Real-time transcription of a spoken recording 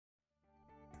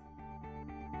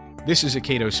This is a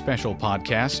Cato Special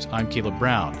podcast. I'm Caleb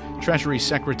Brown. Treasury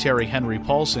Secretary Henry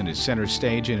Paulson is center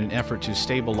stage in an effort to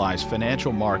stabilize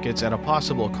financial markets at a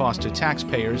possible cost to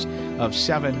taxpayers of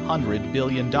 $700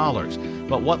 billion.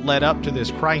 But what led up to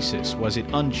this crisis? Was it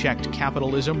unchecked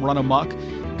capitalism run amok,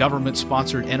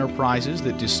 government-sponsored enterprises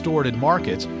that distorted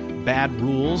markets, bad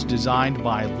rules designed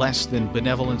by less than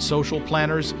benevolent social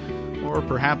planners? Or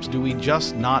perhaps do we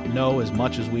just not know as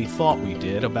much as we thought we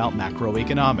did about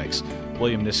macroeconomics?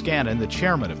 William Niskanen, the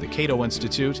chairman of the Cato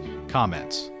Institute,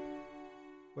 comments.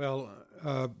 Well,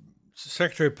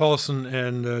 Secretary Paulson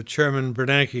and Chairman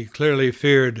Bernanke clearly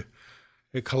feared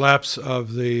a collapse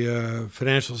of the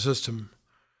financial system,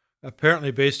 apparently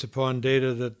based upon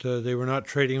data that they were not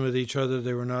trading with each other.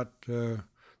 They were not. There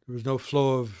was no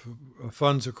flow of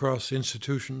funds across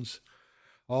institutions,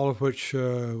 all of which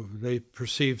they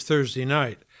perceived Thursday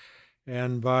night,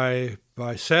 and by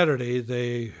Saturday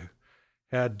they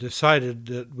had decided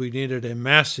that we needed a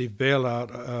massive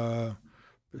bailout,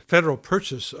 federal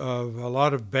purchase of a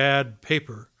lot of bad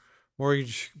paper,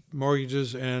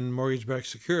 mortgages and mortgage-backed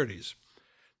securities.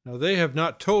 Now, they have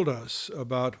not told us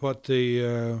about what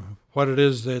it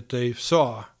is that they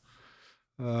saw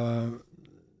on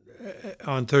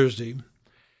Thursday,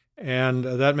 and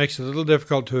that makes it a little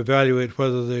difficult to evaluate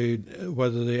whether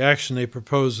the action they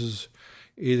propose is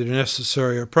either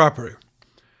necessary or proper.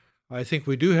 I think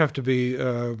we do have to be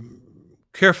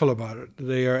careful about it.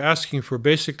 They are asking for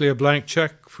basically a blank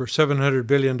check for $700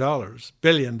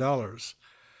 billion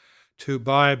to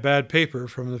buy bad paper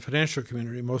from the financial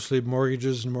community, mostly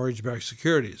mortgages and mortgage-backed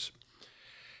securities.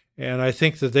 And I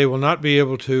think that they will not be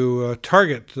able to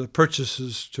target the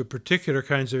purchases to particular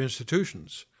kinds of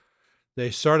institutions.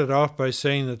 They started off by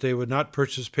saying that they would not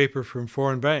purchase paper from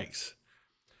foreign banks.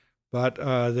 But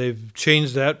they've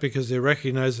changed that because they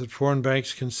recognize that foreign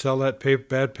banks can sell that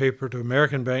bad paper to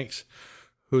American banks,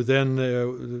 who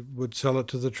then would sell it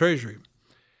to the Treasury.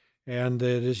 And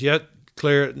it is yet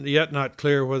not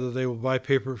clear whether they will buy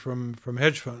paper from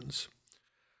hedge funds.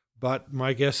 But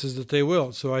my guess is that they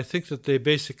will. So I think that they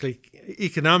basically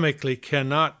economically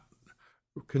cannot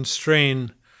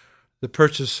constrain the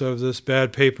purchase of this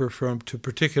bad paper to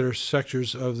particular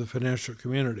sectors of the financial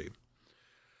community.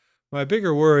 My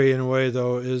bigger worry, in a way,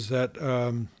 though, is that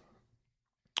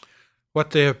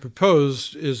what they have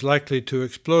proposed is likely to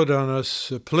explode on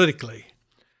us politically,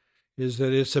 is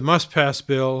that it's a must-pass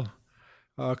bill.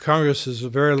 Congress is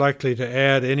very likely to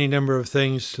add any number of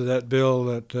things to that bill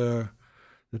that the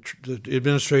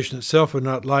administration itself would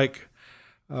not like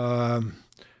to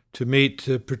meet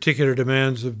the particular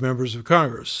demands of members of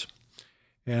Congress,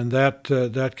 and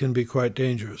that can be quite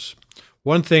dangerous.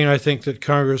 One thing I think that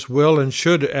Congress will and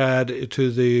should add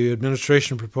to the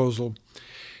administration proposal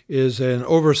is an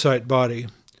oversight body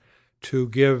to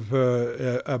give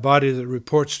a body that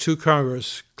reports to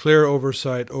Congress clear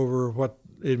oversight over what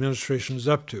the administration is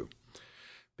up to.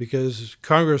 Because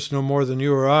Congress, no more than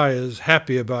you or I, is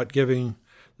happy about giving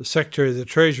the Secretary of the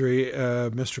Treasury,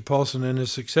 Mr. Paulson, and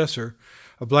his successor,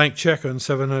 a blank check on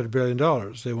 $700 billion.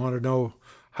 They want to know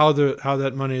how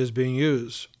that money is being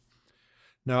used.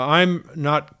 Now, I'm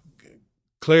not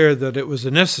clear that it was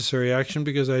a necessary action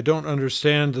because I don't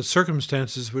understand the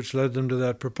circumstances which led them to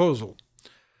that proposal.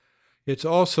 It's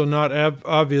also not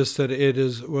obvious that it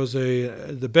was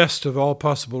the best of all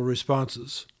possible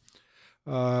responses.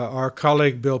 Our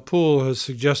colleague Bill Poole has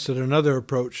suggested another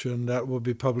approach, and that will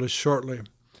be published shortly.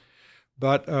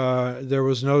 But there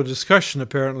was no discussion,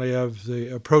 apparently, of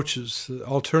the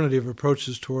alternative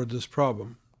approaches toward this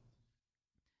problem.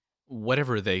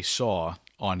 Whatever they saw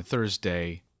on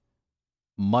Thursday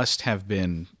must have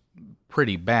been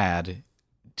pretty bad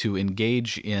to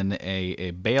engage in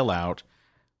a bailout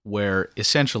where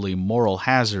essentially moral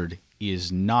hazard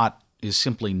is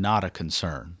simply not a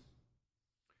concern.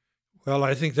 Well,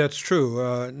 I think that's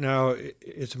true. Now,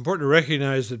 it's important to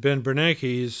recognize that Ben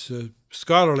Bernanke's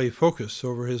scholarly focus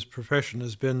over his profession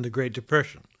has been the Great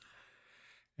Depression,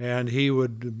 and he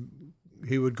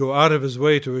would go out of his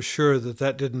way to assure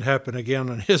that didn't happen again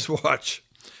on his watch.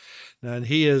 And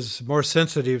he is more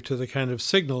sensitive to the kind of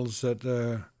signals that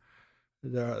are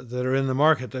in the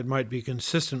market that might be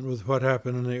consistent with what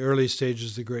happened in the early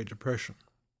stages of the Great Depression.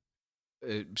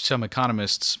 Some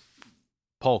economists,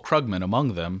 Paul Krugman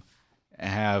among them,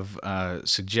 have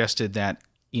suggested that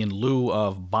in lieu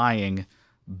of buying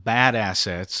bad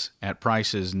assets at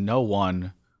prices no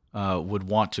one would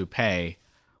want to pay,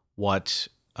 what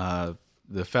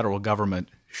the federal government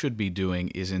should be doing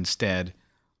is instead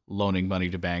loaning money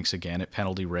to banks again at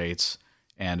penalty rates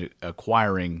and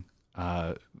acquiring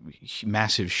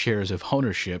massive shares of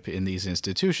ownership in these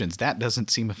institutions. That doesn't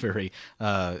seem a very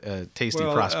tasty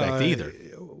prospect either.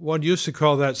 One used to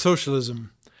call that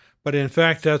socialism, but in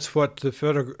fact, that's what the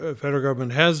federal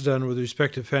government has done with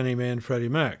respect to Fannie Mae and Freddie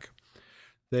Mac.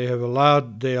 They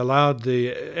allowed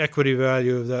the equity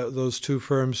value of those two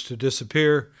firms to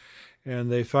disappear,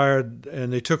 and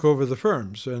they took over the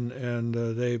firms, and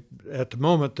they at the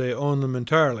moment they own them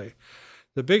entirely.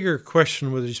 The bigger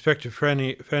question with respect to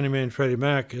Fannie Mae and Freddie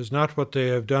Mac is not what they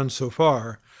have done so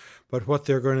far, but what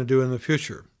they're going to do in the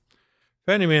future.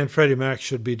 Fannie Mae and Freddie Mac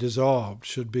should be dissolved,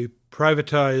 should be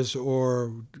privatized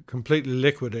or completely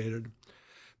liquidated,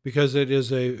 because it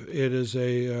is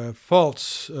a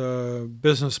false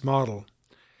business model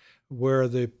where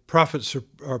the profits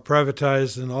are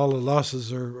privatized and all the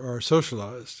losses are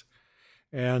socialized.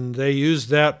 And they use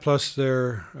that plus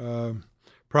their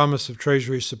promise of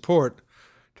Treasury support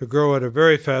to grow at a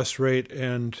very fast rate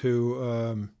and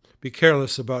to be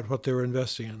careless about what they were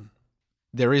investing in.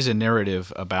 There is a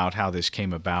narrative about how this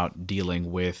came about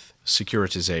dealing with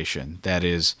securitization. That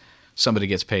is, somebody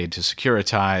gets paid to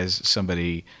securitize,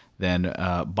 somebody then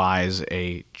buys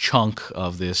a chunk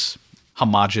of this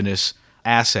homogeneous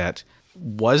asset.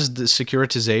 Was the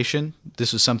securitization,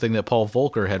 this is something that Paul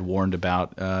Volcker had warned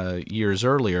about years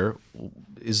earlier,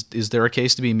 is there a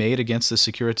case to be made against the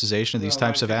securitization of these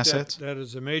types of assets? That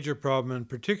is a major problem, and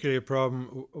particularly a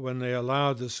problem when they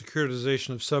allowed the securitization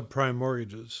of subprime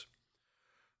mortgages.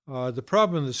 The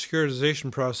problem in the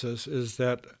securitization process is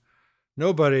that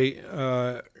nobody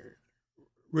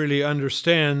really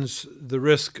understands the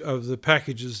risk of the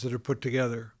packages that are put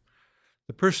together.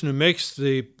 The person who makes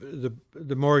the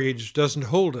mortgage doesn't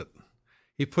hold it.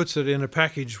 He puts it in a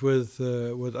package with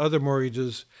other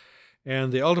mortgages,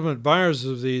 and the ultimate buyers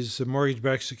of these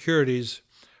mortgage-backed securities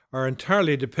are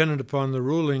entirely dependent upon the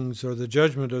rulings or the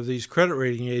judgment of these credit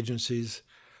rating agencies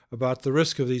about the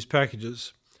risk of these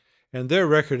packages, and their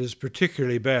record is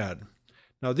particularly bad.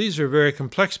 Now, these are very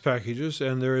complex packages,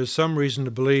 and there is some reason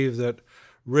to believe that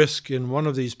risk in one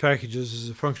of these packages is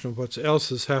a function of what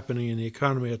else is happening in the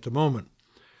economy at the moment.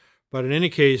 But in any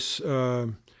case,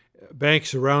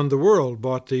 banks around the world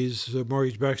bought these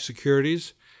mortgage-backed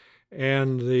securities,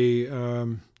 and the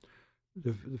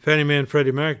Fannie Mae and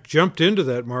Freddie Mac jumped into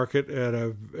that market at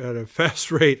a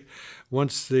fast rate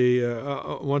once the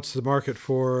market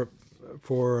for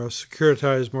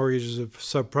securitized mortgages of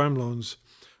subprime loans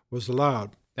was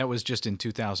allowed. That was just in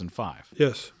 2005.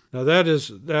 Yes. Now that is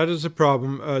a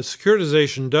problem.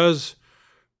 Securitization does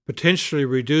potentially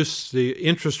reduce the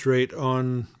interest rate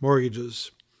on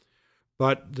mortgages,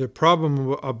 but the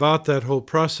problem about that whole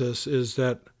process is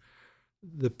that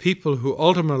the people who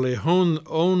ultimately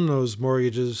own those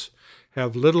mortgages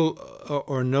have little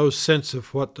or no sense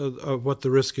of what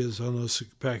the risk is on those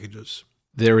packages.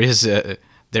 There is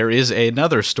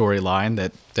another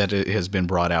storyline that has been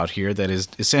brought out here that is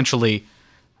essentially,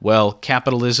 well,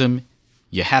 capitalism,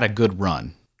 you had a good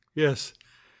run. Yes.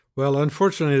 Well,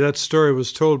 unfortunately, that story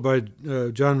was told by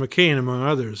John McCain, among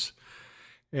others.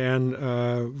 And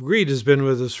greed has been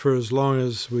with us for as long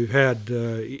as we've had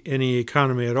any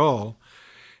economy at all.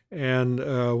 And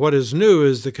what is new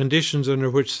is the conditions under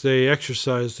which they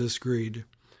exercise this greed.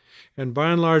 And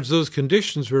by and large, those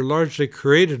conditions were largely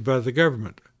created by the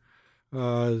government.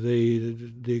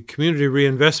 The Community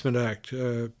Reinvestment Act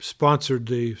sponsored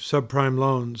the subprime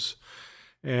loans,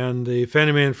 and the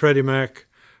Fannie Mae and Freddie Mac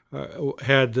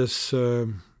had a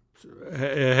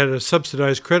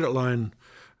subsidized credit line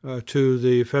to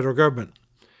the federal government.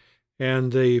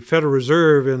 And the Federal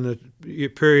Reserve in the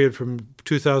period from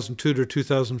 2002 to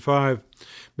 2005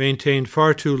 maintained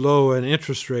far too low an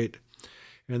interest rate.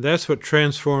 And that's what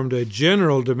transformed a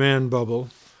general demand bubble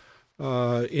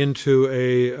into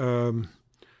a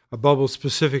bubble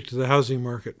specific to the housing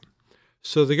market.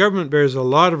 So the government bears a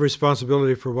lot of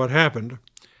responsibility for what happened.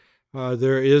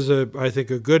 There is, I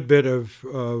think, a good bit of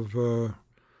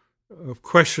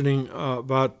questioning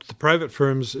about the private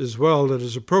firms as well that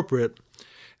is appropriate.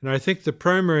 And I think the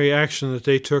primary action that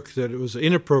they took that it was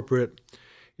inappropriate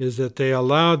is that they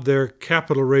allowed their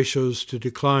capital ratios to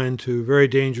decline to very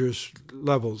dangerous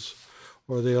levels,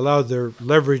 or they allowed their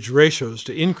leverage ratios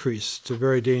to increase to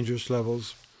very dangerous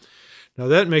levels. Now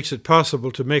that makes it possible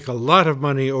to make a lot of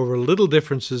money over little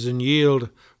differences in yield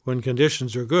when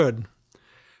conditions are good,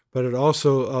 but it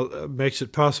also makes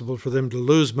it possible for them to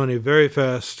lose money very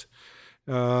fast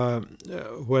when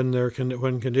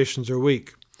conditions are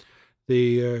weak.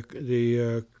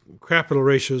 The capital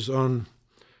ratios on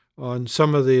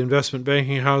some of the investment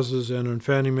banking houses and on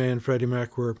Fannie Mae and Freddie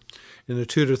Mac were in the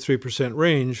 2 to 3%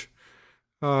 range,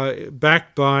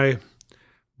 backed by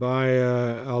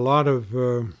a lot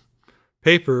of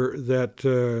paper that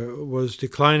was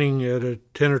declining at a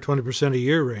 10 or 20% a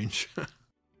year range.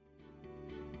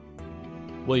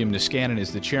 William Niskanen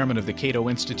is the chairman of the Cato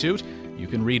Institute. You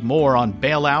can read more on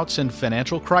bailouts and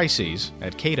financial crises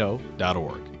at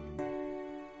cato.org.